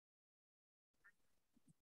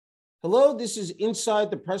Hello, this is Inside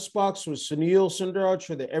the Press Box with Sunil Sunder Raj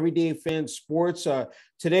for the Everyday Fan Sports.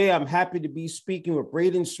 Today, I'm happy to be speaking with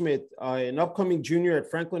Braden Smith, an upcoming junior at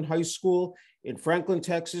Franklin High School in Franklin,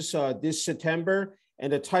 Texas, this September,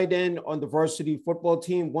 and a tight end on the varsity football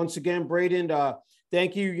team. Once again, Braden,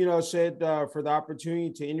 thank you, for the opportunity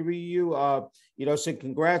to interview you. Said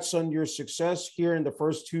congrats on your success here in the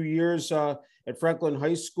first 2 years at Franklin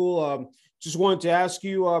High School. Just wanted to ask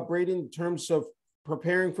you, Braden, in terms of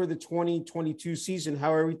preparing for the 2022 season,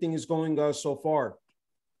 how everything is going so far?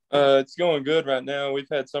 It's going good right now. We've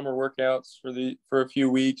had summer workouts for a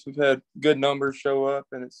few weeks. We've had good numbers show up,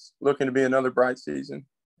 and it's looking to be another bright season.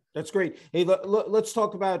 That's great. Hey, let's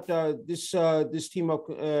talk about this team up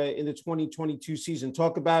in the 2022 season.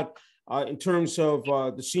 Talk about in terms of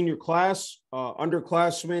the senior class,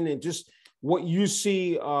 underclassmen, and just what you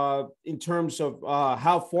see in terms of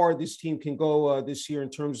how far this team can go this year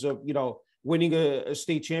in terms of winning a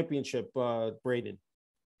state championship, Braden.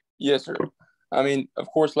 Yes, sir. I mean, of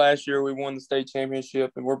course, last year we won the state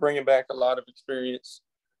championship, and we're bringing back a lot of experience.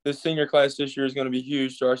 This senior class this year is going to be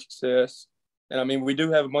huge to our success. And, I mean, we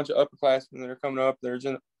do have a bunch of upperclassmen that are coming up. They're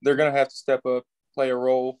going to have to step up, play a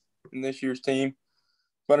role in this year's team.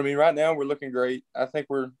 But, I mean, right now we're looking great. I think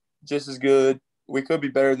we're just as good. We could be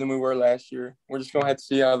better than we were last year. We're just going to have to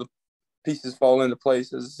see how the pieces fall into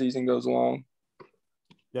place as the season goes along.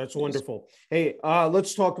 That's wonderful. Hey,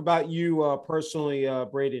 let's talk about you personally,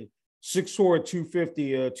 Braden. 6'4",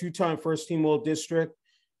 250, two-time first-team All-District.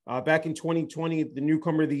 Back in 2020, the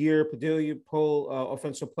newcomer of the year, Padilla Poll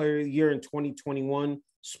Offensive Player of the Year in 2021.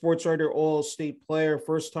 Sports Writer All-State Player,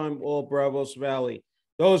 first-time All-Bravos Valley.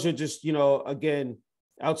 Those are just, again,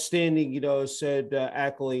 outstanding,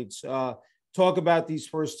 accolades. Talk about these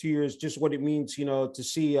first 2 years, just what it means, to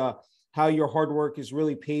see how your hard work has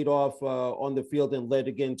really paid off on the field and led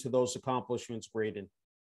again to those accomplishments, Braden.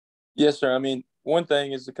 Yes, sir. I mean, one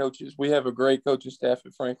thing is the coaches. We have a great coaching staff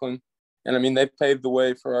at Franklin, and I mean they've paved the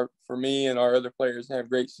way for me and our other players to have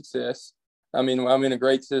great success. I mean, I'm in a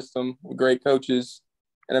great system with great coaches,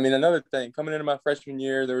 and I mean another thing, coming into my freshman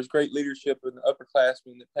year, there was great leadership with the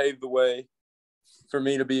upperclassmen that paved the way for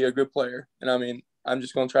me to be a good player. And I mean, I'm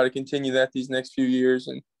just going to try to continue that these next few years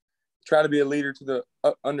and try to be a leader to the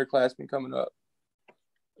underclassmen coming up.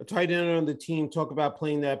 A tight end on the team, talk about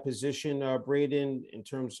playing that position, Braden, in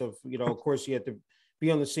terms of, of course, you have to be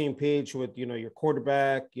on the same page with, your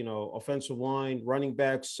quarterback, offensive line, running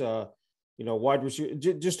backs, wide receiver.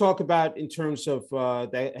 Just talk about in terms of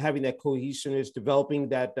that, having that cohesiveness, developing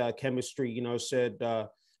that chemistry,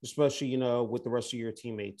 especially, with the rest of your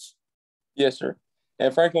teammates. Yes, sir.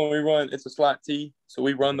 At Franklin, it's a slot T, so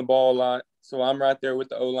we run the ball a lot. So I'm right there with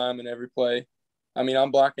the O-lineman every play. I mean, I'm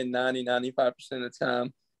blocking 95% of the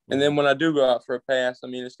time. And then when I do go out for a pass, I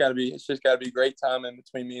mean, it's just got to be great timing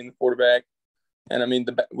between me and the quarterback. And I mean,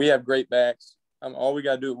 we have great backs. All we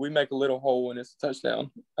got to do, we make a little hole and it's a touchdown.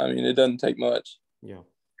 I mean, it doesn't take much.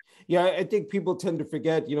 Yeah, I think people tend to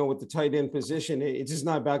forget, with the tight end position, it's just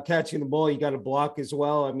not about catching the ball. You got to block as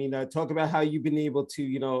well. I mean, talk about how you've been able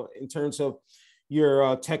to, in terms of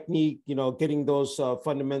your technique, getting those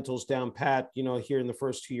fundamentals down pat, here in the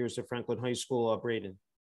first 2 years at Franklin High School, Braden.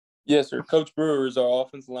 Yes, sir. Coach Brewer is our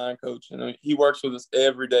offensive line coach, and I mean, he works with us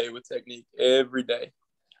every day with technique, every day.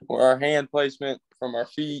 Or our hand placement from our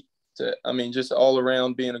feet to, I mean, just all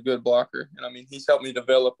around being a good blocker. And, I mean, he's helped me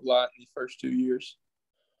develop a lot in these first 2 years.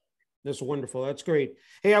 That's wonderful. That's great.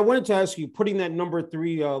 Hey, I wanted to ask you, putting that number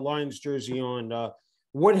 3 Lions jersey on,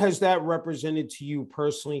 what has that represented to you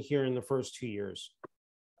personally here in the first 2 years?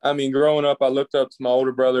 I mean, growing up, I looked up to my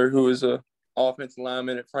older brother who was a offensive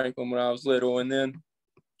lineman at Franklin when I was little. And then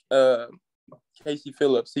Casey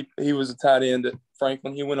Phillips, he was a tight end at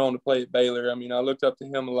Franklin. He went on to play at Baylor. I mean, I looked up to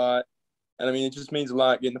him a lot. And, I mean, it just means a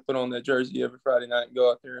lot getting to put on that jersey every Friday night and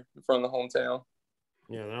go out there in front of the hometown.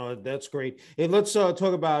 Yeah, no, that's great. Hey, let's talk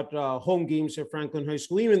about home games at Franklin High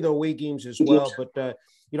School, even the away games as well. But,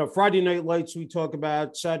 Friday night lights we talk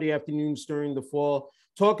about, Saturday afternoons during the fall.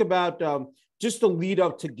 Talk about just the lead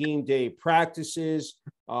up to game day, practices,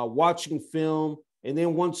 watching film, and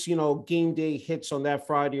then once, game day hits on that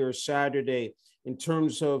Friday or Saturday in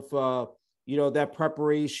terms of, that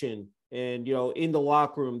preparation and, in the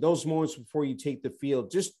locker room, those moments before you take the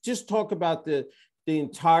field. Just talk about the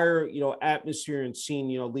entire, atmosphere and scene,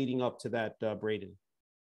 leading up to that, Braden.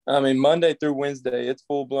 I mean, Monday through Wednesday, it's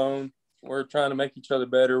full blown. We're trying to make each other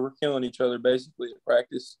better. We're killing each other basically at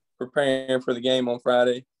practice, preparing for the game on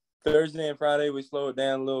Friday. Thursday and Friday, we slow it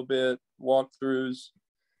down a little bit, walkthroughs.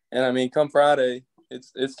 And, I mean, come Friday,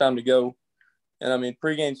 it's time to go. And, I mean,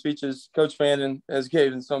 pregame speeches, Coach Fannin has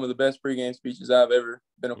given some of the best pregame speeches I've ever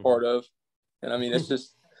been a part of. And, I mean, it's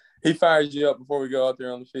just he fires you up before we go out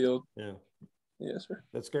there on the field. Yeah. Yes, sir.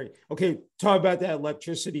 That's great. Okay, talk about that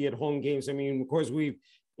electricity at home games. I mean, of course,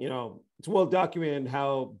 it's well documented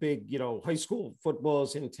how big, high school football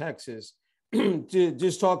is in Texas.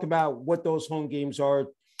 Just talk about what those home games are.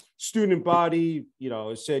 Student body,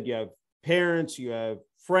 it said you have parents, you have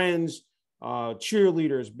friends,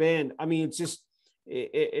 cheerleaders, band. I mean, it's just,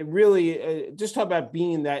 it really, just talk about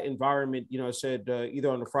being in that environment, it said either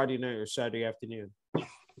on a Friday night or Saturday afternoon.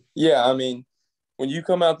 Yeah, I mean, when you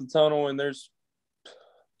come out the tunnel and there's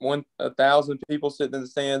 1,000 people sitting in the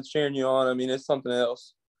stands cheering you on, I mean, it's something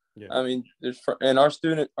else. Yeah. I mean, our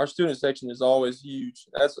student section is always huge.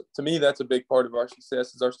 To me, that's a big part of our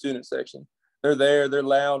success is our student section. They're there, they're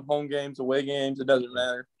loud, home games, away games, it doesn't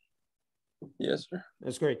matter. Yes, sir.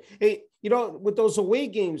 That's great. Hey, with those away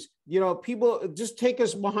games, people just take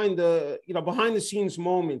us behind the scenes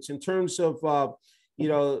moments in terms of,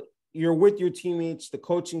 you're with your teammates, the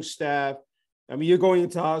coaching staff. I mean, you're going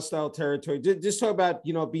into hostile territory. Just talk about,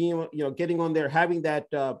 being, getting on there, having that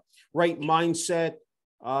right mindset,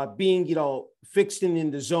 being, fixed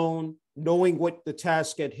in the zone, knowing what the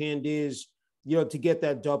task at hand is, to get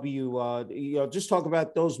that W. Just talk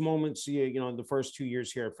about those moments, in the first 2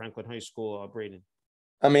 years here at Franklin High School, Braden.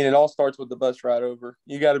 I mean, it all starts with the bus ride over.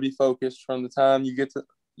 You got to be focused from the time you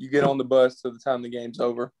get on the bus to the time the game's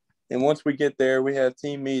over. And once we get there, we have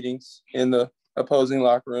team meetings in the opposing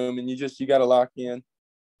locker room, and you got to lock in.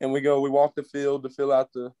 And we walk the field to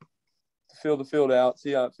fill the field out,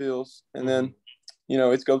 see how it feels. And then,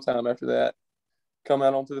 it's go time after that. Come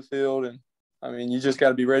out onto the field, and I mean, you just got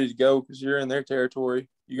to be ready to go because you're in their territory.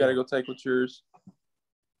 You got to go take what's yours.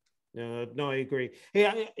 No, I agree.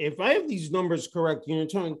 Hey, if I have these numbers correct,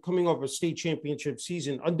 coming off a state championship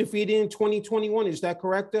season, undefeated in 2021, is that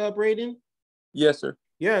correct, Braden? Yes, sir.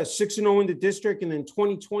 Yeah, 6-0 in the district, and then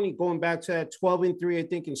 2020 going back to that 12-3, I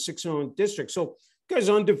think, and 6-0 in the district. So, you guys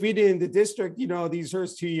undefeated in the district. These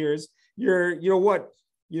first 2 years, you're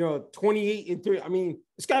 28-3. I mean,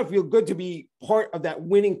 it's got to feel good to be part of that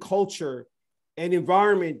winning culture and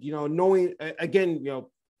environment. Knowing again,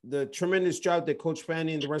 the tremendous job that Coach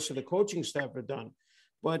Fanny and the rest of the coaching staff have done,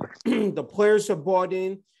 but the players have bought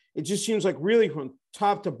in. It just seems like really from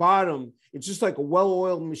top to bottom, it's just like a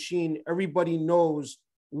well-oiled machine. Everybody knows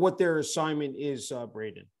what their assignment is,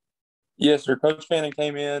 Braden. Yes, sir. Coach Fanning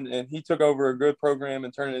came in and he took over a good program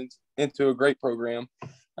and turned it into a great program.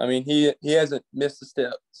 I mean, he hasn't missed a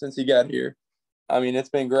step since he got here. I mean, it's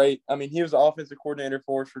been great. I mean, he was the offensive coordinator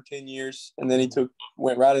for us for 10 years, and then he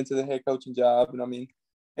went right into the head coaching job. And I mean,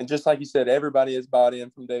 and just like you said, everybody has bought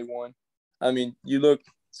in from day one. I mean, you look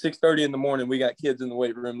 6:30 in the morning, we got kids in the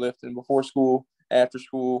weight room lifting before school, after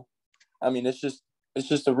school. I mean, it's just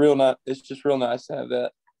real nice to have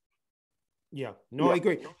that. Yeah, no, I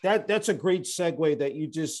agree. That's a great segue that you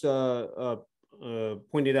just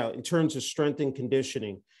pointed out in terms of strength and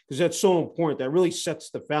conditioning, because that's so important. That really sets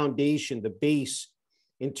the foundation, the base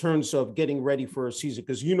in terms of getting ready for a season,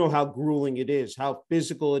 because you know how grueling it is, how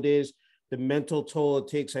physical it is, the mental toll it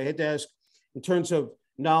takes. I had to ask in terms of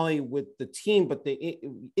not only with the team, but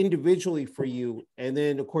individually for you. And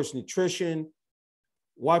then, of course, nutrition,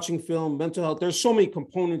 watching film, mental health. There's so many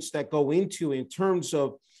components that go into in terms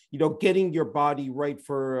of, getting your body right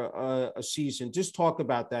for a season. Just talk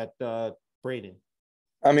about that, Braden.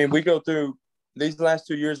 I mean, we go through these last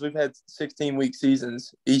 2 years, we've had 16-week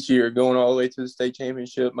seasons each year going all the way to the state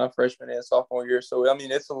championship, my freshman and sophomore year. So, I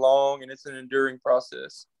mean, it's a long and it's an enduring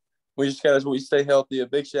process. We just got to stay healthy. A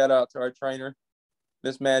big shout out to our trainer,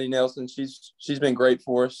 Miss Maddie Nelson. She's been great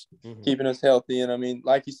for us, keeping us healthy. And, I mean,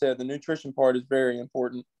 like you said, the nutrition part is very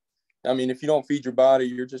important. I mean, if you don't feed your body,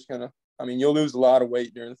 you're just going to – I mean, you'll lose a lot of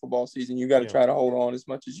weight during the football season. You got to try to hold on as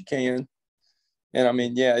much as you can. And, I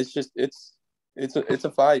mean, yeah, it's just – it's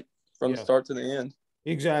a fight from the start to the end.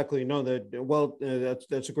 Exactly. No,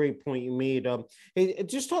 that's a great point you made. Hey,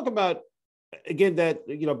 just talk about, again, that,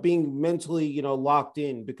 being mentally, locked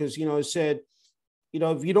in, because, I said,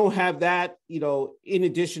 if you don't have that, in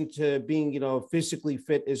addition to being, physically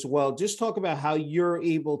fit as well, just talk about how you're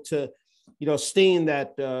able to, stay in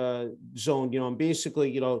that zone, and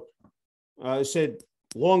basically, I said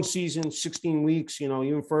long season, 16 weeks,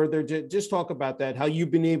 even further. Just talk about that, how you've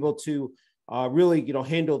been able to really,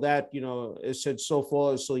 handle that, as said so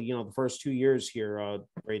flawlessly, the first 2 years here,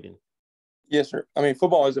 Braden. Yes, sir. I mean,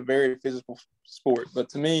 football is a very physical sport, but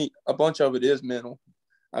to me, a bunch of it is mental.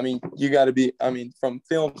 I mean, you got to be, from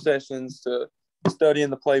film sessions to studying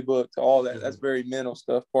the playbook to all that, that's very mental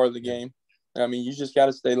stuff, part of the game. I mean, you just got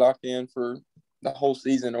to stay locked in for the whole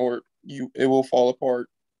season or it will fall apart.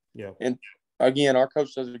 Yeah. And again, our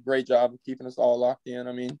coach does a great job of keeping us all locked in.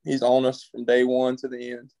 I mean, he's on us from day one to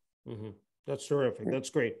the end. That's terrific. That's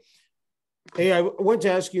great. Hey, I want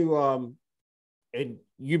to ask you, and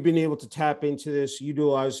you've been able to tap into this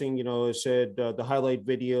utilizing, I said the highlight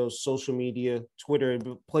videos, social media, Twitter,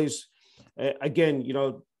 and place again,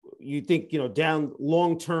 you think, down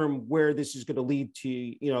long term where this is going to lead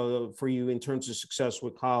to, for you in terms of success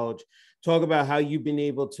with college. Talk about how you've been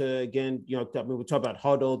able to, again, we talk about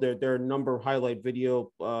Huddle. There are a number of highlight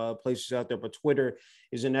video places out there, but Twitter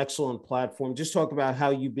is an excellent platform. Just talk about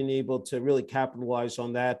how you've been able to really capitalize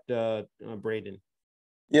on that, Braden.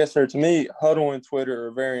 Yes, sir. To me, Huddle and Twitter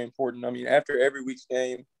are very important. I mean, after every week's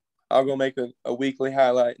game, I'll go make a weekly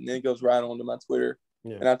highlight, and then it goes right onto my Twitter.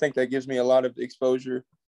 Yeah. And I think that gives me a lot of exposure.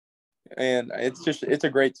 And it's a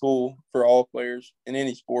great tool for all players in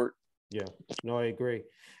any sport. Yeah, no, I agree.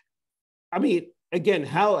 I mean, again,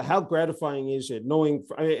 how gratifying is it knowing,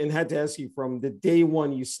 and had to ask you from the day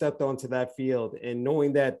one you stepped onto that field and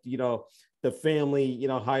knowing that, the family,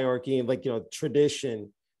 hierarchy and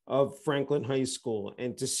tradition of Franklin High School,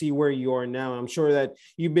 and to see where you are now. I'm sure that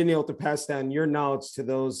you've been able to pass down your knowledge to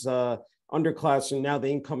those underclass and now the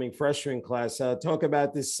incoming freshman class. Talk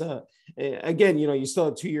about this again. You still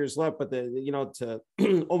have 2 years left, but to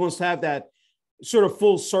almost have that sort of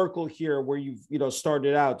full circle here where you've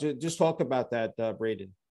started out. Just talk about that,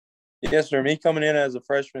 Braden. Yes, sir. Me coming in as a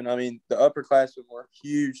freshman, I mean, the upperclassmen were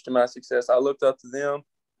huge to my success. I looked up to them.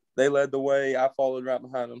 They led the way. I followed right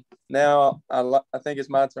behind them. Now I think it's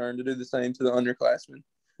my turn to do the same to the underclassmen.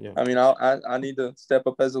 Yeah. I mean, I need to step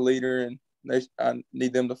up as a leader, and I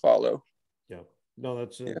need them to follow. Yeah. No,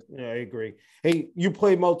 that's yeah, I agree. Hey, you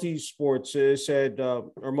play multi-sports,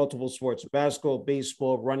 or multiple sports: basketball,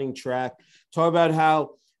 baseball, running, track. Talk about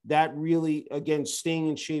how that really, again, staying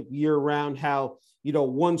in shape year round, how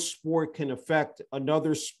one sport can affect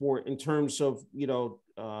another sport in terms of your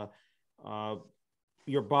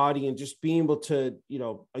body, and just being able to,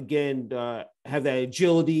 again, have that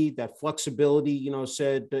agility, that flexibility,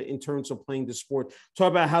 in terms of playing the sport.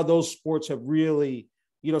 Talk about how those sports have really,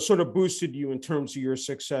 sort of boosted you in terms of your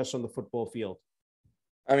success on the football field.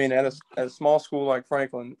 I mean, at a small school like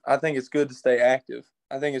Franklin, I think it's good to stay active.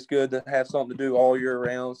 I think it's good to have something to do all year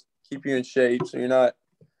round, keep you in shape, so you're not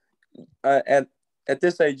at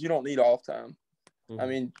this age, you don't need off time. I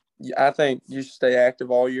mean, I think you should stay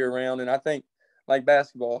active all year round, and I think, like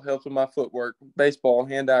basketball, helps with my footwork, baseball,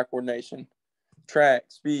 hand-eye coordination, track,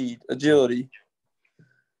 speed, agility.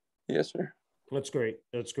 Yes, sir. That's great.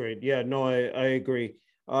 That's great. Yeah, no, I agree.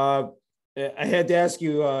 I had to ask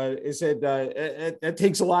you, it said that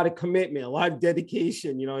takes a lot of commitment, a lot of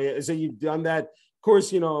dedication, so you've done that. Of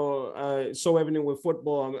course, so evident with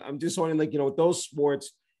football. I'm just wondering, with those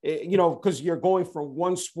sports, because you're going from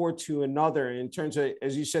one sport to another in terms of,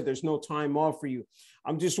 as you said, there's no time off for you.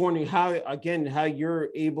 I'm just wondering how you're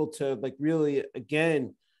able to really,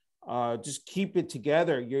 again, just keep it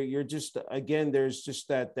together. You're just, again, there's just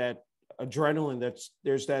that adrenaline,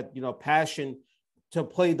 there's that, passion to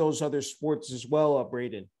play those other sports as well,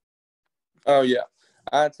 Braden. Oh yeah.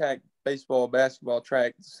 I attack baseball, basketball,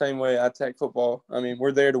 track the same way I attack football. I mean,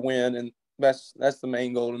 we're there to win, and that's the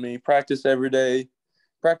main goal to me. Practice every day.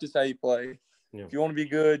 Practice how you play. Yeah. If you want to be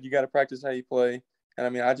good, you got to practice how you play. And I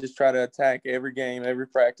mean, I just try to attack every game, every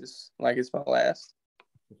practice like it's my last.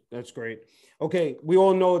 That's great. Okay, we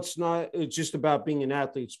all know it's just about being an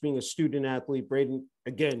athlete. It's being a student athlete. Braden,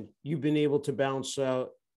 again, you've been able to balance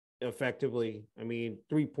out effectively. I mean,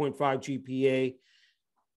 3.5 GPA.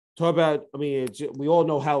 Talk about, I mean, we all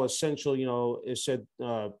know how essential, is said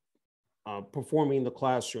performing in the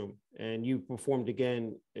classroom, and you performed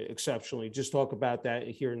again exceptionally. Just talk about that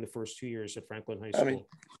here in the first 2 years at Franklin High School.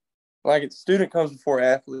 I mean, student comes before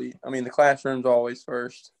athlete. I mean, the classroom's always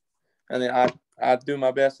first. And then I do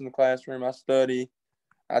my best in the classroom. I study.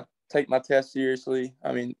 I take my tests seriously.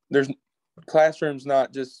 I mean, classroom's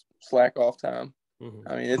not just slack off time. Mm-hmm.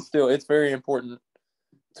 I mean, it's very important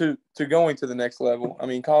to going to the next level. I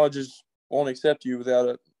mean, colleges won't accept you without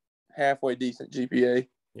a halfway decent GPA.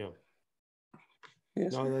 Yeah.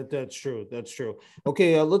 Yes. No, that's true. That's true.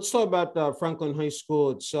 Okay, let's talk about Franklin High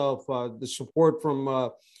School itself. The support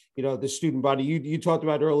from the student body. You talked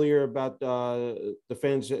about earlier about the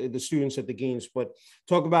fans, the students at the games, but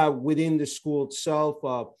talk about within the school itself.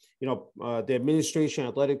 The administration,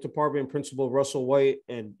 athletic department, Principal Russell White,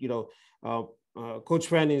 and Coach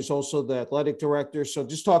Fanning is also the athletic director. So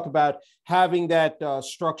just talk about having that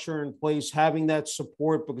structure in place, having that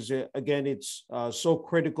support, because again, it's so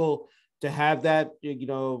critical to have that,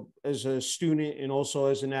 as a student and also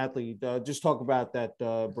as an athlete. Just talk about that,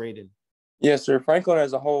 Braden. Yes, sir. Franklin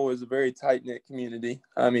as a whole is a very tight-knit community.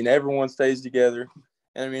 I mean, everyone stays together.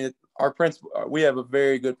 And I mean, our principal, we have a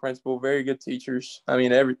very good principal, very good teachers. I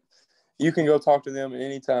mean, you can go talk to them at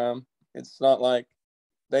any time. It's not like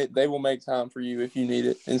they will make time for you if you need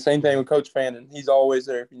it. And same thing with Coach Fannin. He's always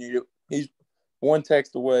there if you need it. He's one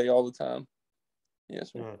text away all the time.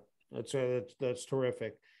 Yes, sir. That's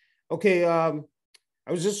terrific. Okay, I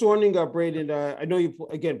was just wondering, Braden. I know you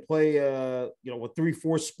again play, with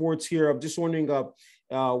 3-4 sports here. I'm just wondering,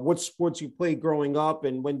 what sports you played growing up,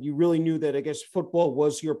 and when you really knew that I guess football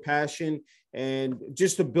was your passion. And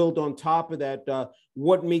just to build on top of that,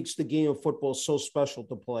 what makes the game of football so special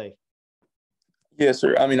to play? Yes,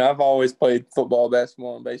 sir. I mean, I've always played football,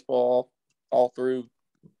 basketball, and baseball all through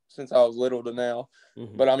since I was little to now.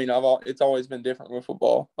 Mm-hmm. But I mean, it's always been different with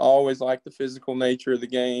football. I always like the physical nature of the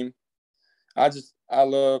game. I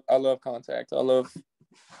love contact. I love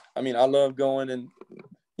going and,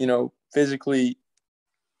 physically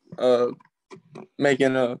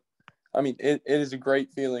making it is a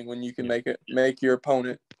great feeling when you can make your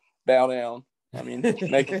opponent bow down. I mean,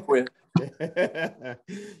 make it quit.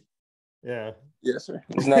 Yeah. Yes, sir.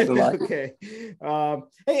 It's nothing like okay. Hey,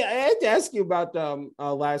 I had to ask you about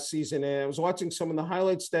last season, and I was watching some of the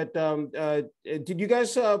highlights. That did you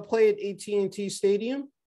guys play at AT&T Stadium?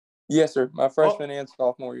 Yes, sir. My freshman and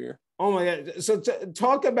sophomore year. Oh my God! So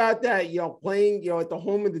talk about that. Playing at the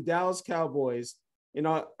home of the Dallas Cowboys.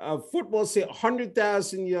 Football, say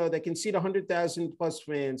 100,000. That can seat 100,000 plus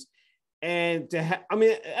fans, and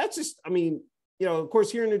that's just. Of course,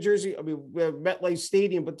 here in New Jersey, we have MetLife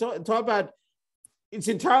Stadium, but talk about it's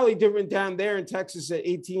entirely different down there in Texas at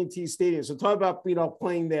AT&T Stadium. So talk about,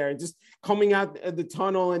 playing there and just coming out of the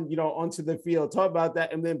tunnel and, onto the field. Talk about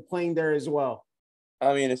that and then playing there as well.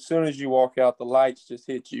 I mean, as soon as you walk out, the lights just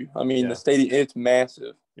hit you. I mean, the stadium, it's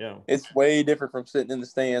massive. Yeah. It's way different from sitting in the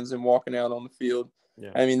stands and walking out on the field.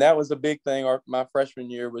 Yeah. I mean, that was a big thing. My freshman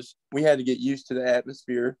year was we had to get used to the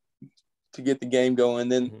atmosphere to get the game going.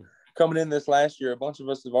 Then coming in this last year, a bunch of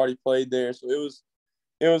us have already played there. So it was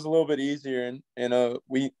a little bit easier. And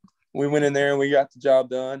we went in there and we got the job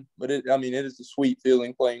done. But it is a sweet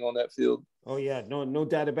feeling playing on that field. Oh yeah, no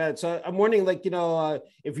doubt about it. So I'm wondering,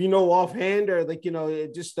 if offhand, or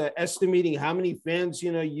just estimating how many fans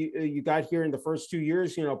you got here in the first 2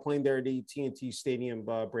 years, playing there at the AT&T Stadium,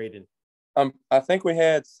 Braden. I think we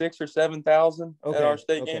had 6,000 or 7,000 at our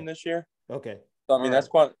state game this year. Okay. So that's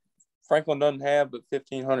quite. Franklin doesn't have but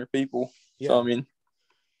 1,500 people. Yeah. So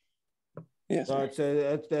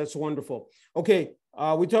yes. That's wonderful. Okay,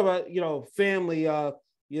 we talk about family.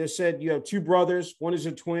 You said you have two brothers. One is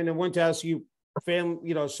a twin. I want to ask you,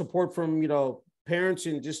 support from parents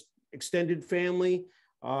and just extended family.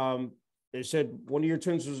 They said one of your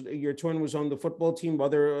twin was on the football team.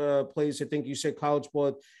 Other plays, I think you said college ball.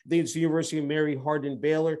 I think it's the University of Mary Hardin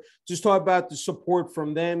Baylor. Just talk about the support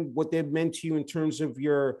from them, what they've meant to you in terms of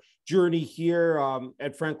your journey here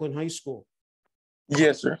at Franklin High School.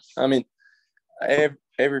 Yes, sir. I mean,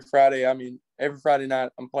 every Friday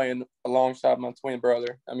night I'm playing alongside my twin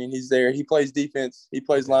brother. I mean, he's there. He plays defense. He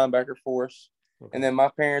plays linebacker for us. Okay. And then my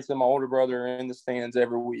parents and my older brother are in the stands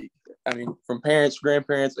every week. I mean, from parents,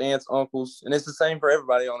 grandparents, aunts, uncles, and it's the same for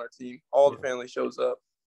everybody on our team. All the family shows up,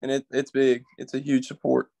 and it's big. It's a huge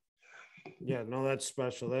support. Yeah, no, that's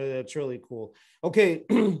special. That's really cool. Okay,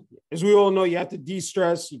 as we all know, you have to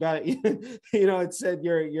de-stress. You got, it said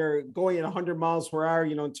you're going at 100 miles per hour.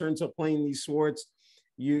 In terms of playing these sports,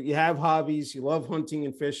 you have hobbies. You love hunting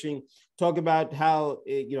and fishing. Talk about how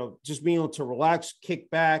just being able to relax, kick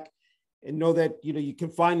back, and know that you can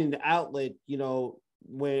find an outlet.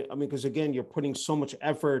 Because again, you're putting so much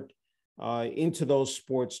effort into those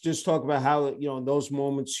sports. Just talk about how in those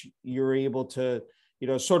moments you're able to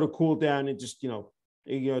sort of cool down and just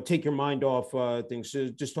take your mind off things. So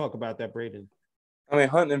just talk about that, Braden. I mean,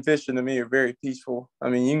 hunting and fishing to me are very peaceful. I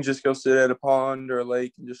mean, you can just go sit at a pond or a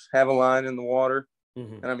lake and just have a line in the water.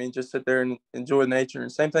 Mm-hmm. And just sit there and enjoy nature.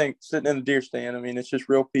 And same thing, sitting in a deer stand. It's just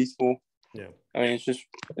real peaceful. Yeah.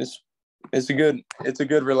 It's a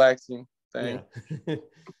good relaxing thing. Yeah.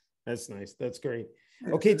 That's nice. That's great.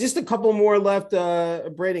 Okay, just a couple more left,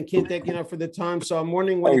 Braden. Can't thank you enough for the time. So I'm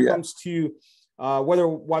wondering when it comes to whether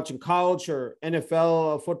watching college or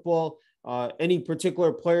NFL football, any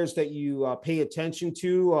particular players that you pay attention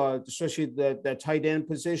to, especially that tight end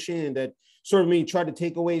position, and that sort of try to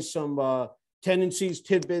take away some tendencies,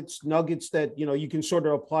 tidbits, nuggets that you can sort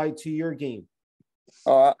of apply to your game.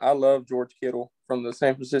 Oh, I love George Kittle from the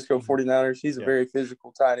San Francisco 49ers. He's a very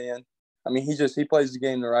physical tight end. He plays the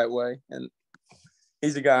game the right way, and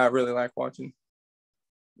he's a guy I really like watching.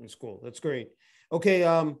 That's cool. That's great. Okay,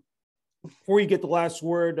 before you get the last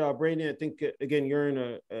word, Braden, I think again you're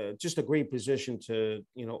in just a great position to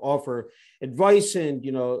offer advice and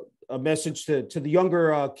a message to the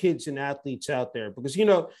younger kids and athletes out there, because you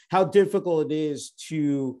know how difficult it is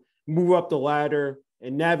to move up the ladder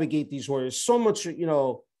and navigate these waters. So much, you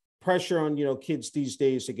know, pressure on, you know, kids these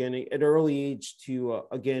days, again, at an early age to,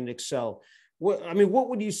 again, excel. What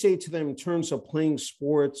would you say to them in terms of playing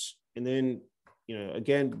sports? And then, you know,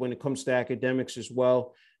 again, when it comes to academics as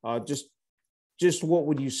well, just what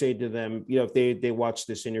would you say to them, you know, if they watch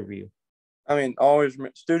this interview? I mean, always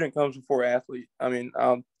student comes before athlete. I mean,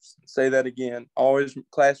 I'll say that again. Always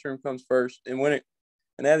classroom comes first. And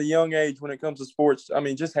at a young age, when it comes to sports, I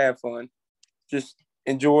mean, just have fun. Just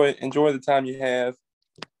enjoy the time you have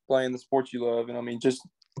playing the sports you love. And I mean, just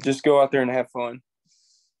go out there and have fun.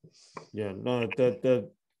 Yeah, no, that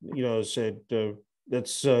you know, said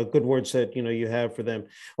that's good words that, you know, you have for them.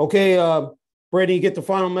 Okay, Brady, you get the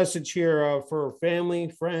final message here for family,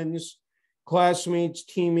 friends, classmates,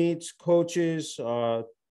 teammates, coaches, you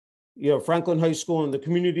know, Franklin High School and the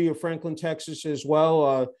community of Franklin, Texas as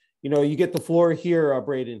well. You know, you get the floor here,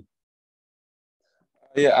 Braden.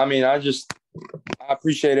 Yeah, I mean, I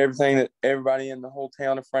appreciate everything that everybody in the whole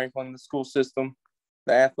town of Franklin, the school system,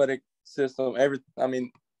 the athletic system, I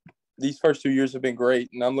mean, these first 2 years have been great,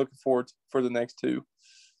 and I'm looking forward for the next two.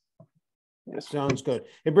 Yes. Sounds good.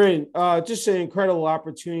 Hey, Braden, just an incredible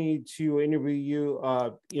opportunity to interview you.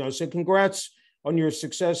 You know, so congrats on your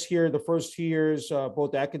success here the first 2 years,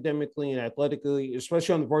 both academically and athletically,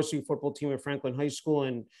 especially on the varsity football team at Franklin High School.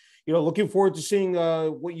 And, you know, looking forward to seeing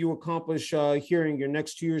what you accomplish here in your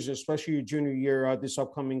next 2 years, especially your junior year this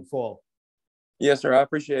upcoming fall. Yes, sir. I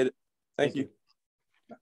appreciate it. Thank you.